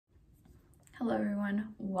Hello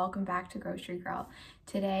everyone, welcome back to Grocery Girl.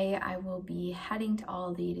 Today I will be heading to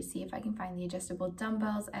Aldi to see if I can find the adjustable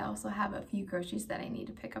dumbbells. I also have a few groceries that I need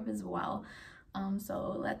to pick up as well.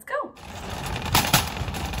 So let's go.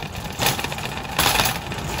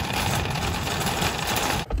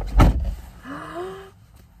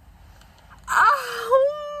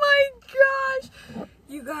 Oh my gosh!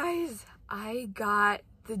 You guys, I got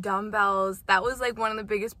the dumbbells. That was like one of the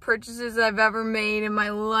biggest purchases I've ever made in my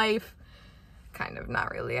life. Kind of,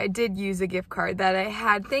 not really. I did use a gift card that I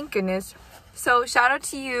had, thank goodness. So shout out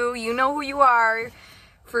to you. You know who you are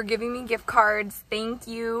for giving me gift cards. Thank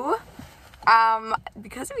you.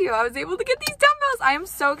 Because of you, I was able to get these dumbbells. I am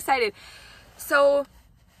so excited. So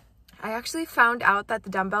I actually found out that the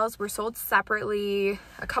dumbbells were sold separately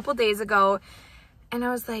a couple days ago, and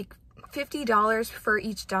I was like, $50 for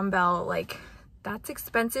each dumbbell. Like, that's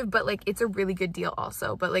expensive, but like it's a really good deal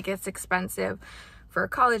also, but like it's expensive for a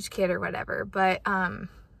college kid or whatever. But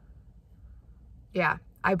yeah,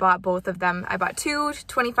 I bought both of them. I bought two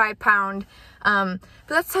 25-pound, but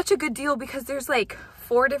that's such a good deal because there's like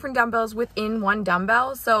 4 different dumbbells within one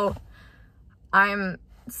dumbbell. So I'm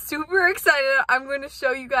super excited. I'm going to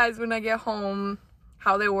show you guys when I get home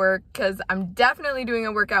how they work, because I'm definitely doing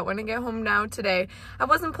a workout when I get home now today. I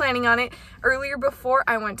wasn't planning on it earlier before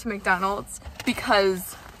I went to McDonald's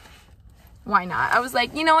because why not? I was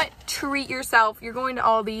like, you know what? Treat yourself. You're going to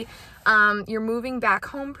Aldi. You're moving back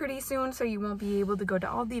home pretty soon, so you won't be able to go to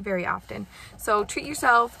Aldi very often. So treat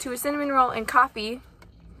yourself to a cinnamon roll and coffee.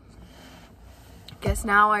 Guess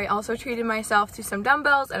now I also treated myself to some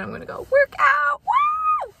dumbbells, and I'm gonna go work out.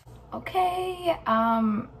 Woo! Okay,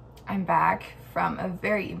 I'm back from a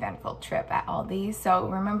very eventful trip at Aldi. So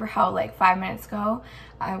remember how like 5 minutes ago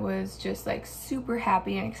I was just like super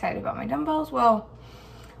happy and excited about my dumbbells? Well,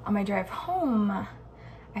 on my drive home, I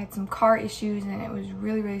had some car issues and it was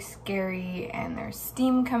really scary, and there's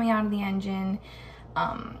steam coming out of the engine.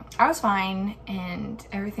 I was fine and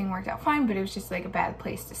everything worked out fine, but it was just like a bad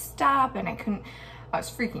place to stop, and I was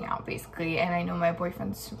freaking out basically. And I know my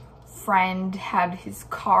boyfriend's friend had his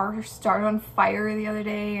car start on fire the other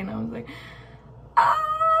day, and I was like,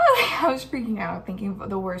 I was freaking out, thinking of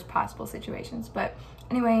the worst possible situations. But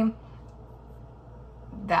anyway,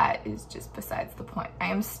 that is just besides the point.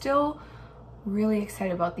 I am still really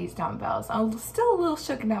excited about these dumbbells. I'm still a little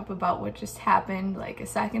shooken up about what just happened like a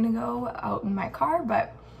second ago out in my car,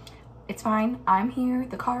 but it's fine. I'm here,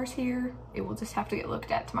 the car's here. It will just have to get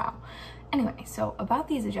looked at tomorrow. Anyway, so about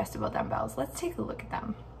these adjustable dumbbells, let's take a look at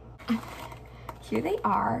them. Here they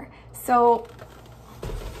are. So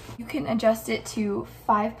you can adjust it to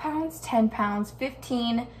 5 pounds, 10 pounds,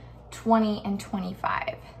 15, 20, and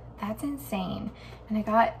 25. That's insane. And I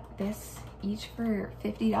got this each for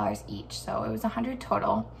 $50 each, so it was $100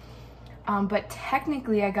 total. But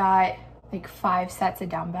technically I got like 5 sets of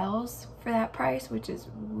dumbbells for that price, which is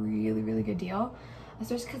really good deal. It's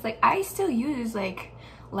just because like I still use like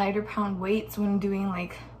lighter pound weights when doing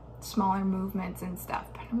like smaller movements and stuff,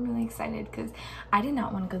 but I'm really excited because I did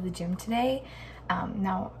not want to go to the gym today.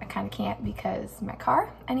 Now I kind of can't because my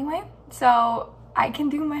car anyway, so I can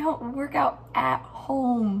do my whole workout at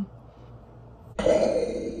home.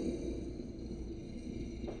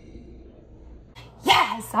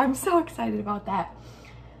 Yes, I'm so excited about that.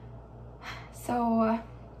 So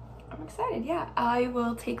I'm excited. Yeah, I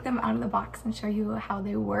will take them out of the box and show you how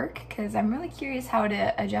they work, because I'm really curious how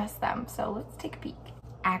to adjust them. So let's take a peek.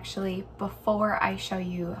 Actually, before I show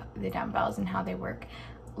you the dumbbells and how they work,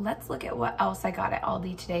 let's look at what else I got at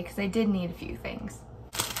Aldi today, because I did need a few things.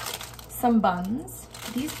 Some buns.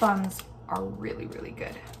 These buns are really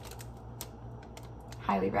good.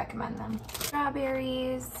 Highly recommend them.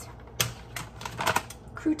 Strawberries,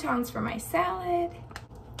 croutons for my salad,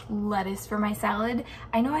 lettuce for my salad.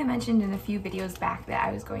 I know I mentioned in a few videos back that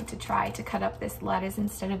I was going to try to cut up this lettuce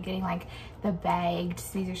instead of getting like the bagged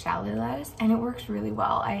Caesar salad lettuce, and it works really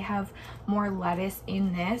well. I have more lettuce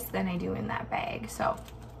in this than I do in that bag, so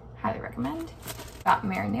highly recommend. Got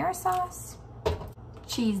marinara sauce,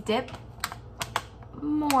 cheese dip,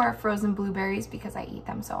 more frozen blueberries because I eat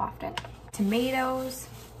them so often, tomatoes,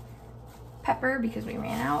 pepper because we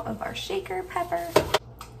ran out of our shaker pepper,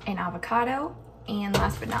 an avocado, and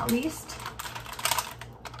last but not least,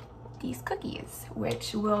 these cookies,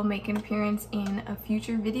 which will make an appearance in a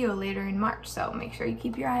future video later in March, so make sure you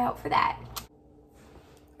keep your eye out for that.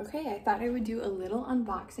 Okay, I thought I would do a little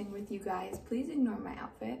unboxing with you guys. Please ignore my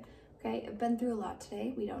outfit. Okay, I've been through a lot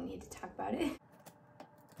today. We don't need to talk about it.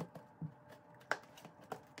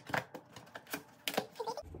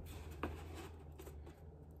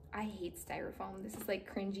 I hate styrofoam. This is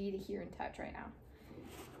like cringy to hear and touch right now.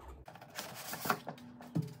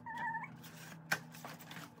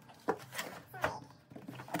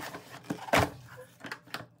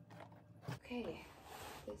 Okay,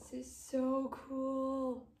 this is so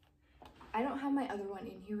cool. I don't have my other one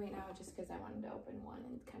in here right now just because I wanted to open one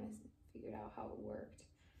and kind of figured out how it worked.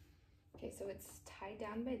 Okay, so it's tied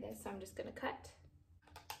down by this, so I'm just gonna cut.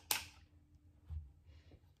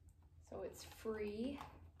 So it's free.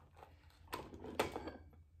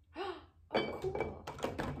 Oh, cool.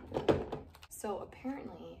 So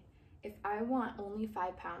apparently, if I want only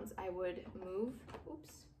 5 pounds, I would move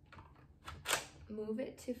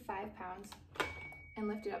it to 5 pounds and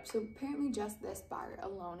lift it up. So apparently just this bar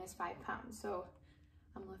alone is 5 pounds. So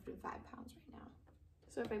I'm lifting 5 pounds right now.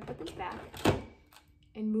 So if I put this back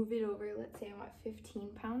and move it over, let's say I want 15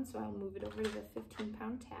 pounds, so I'll move it over to the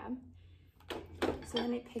 15-pound tab. So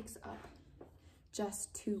then it picks up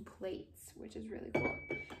just 2 plates, which is really cool.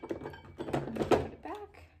 Put it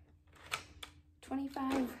back.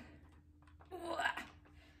 25. Ugh.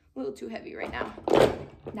 A little too heavy right now.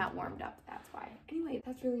 Not warmed up, that's why. Anyway,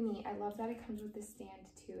 that's really neat. I love that it comes with this stand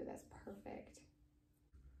too. That's perfect.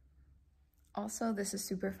 Also, this is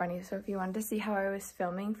super funny. So if you wanted to see how I was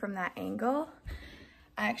filming from that angle,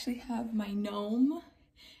 I actually have my gnome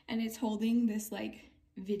and it's holding this like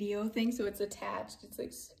video thing. So it's attached, it's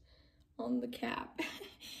like on the cap.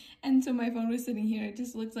 And so my phone was sitting here. It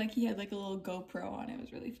just looked like he had like a little GoPro on it. It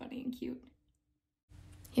was really funny and cute.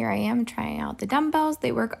 Here I am trying out the dumbbells.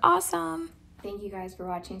 They work awesome. Thank you guys for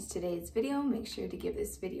watching today's video. Make sure to give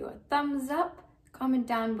this video a thumbs up. Comment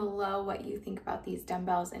down below what you think about these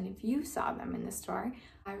dumbbells and if you saw them in the store.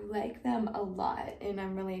 I like them a lot and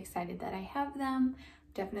I'm really excited that I have them.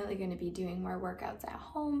 Definitely going to be doing more workouts at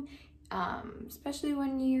home, especially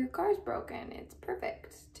when your car's broken. It's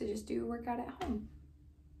perfect to just do a workout at home.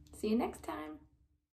 See you next time.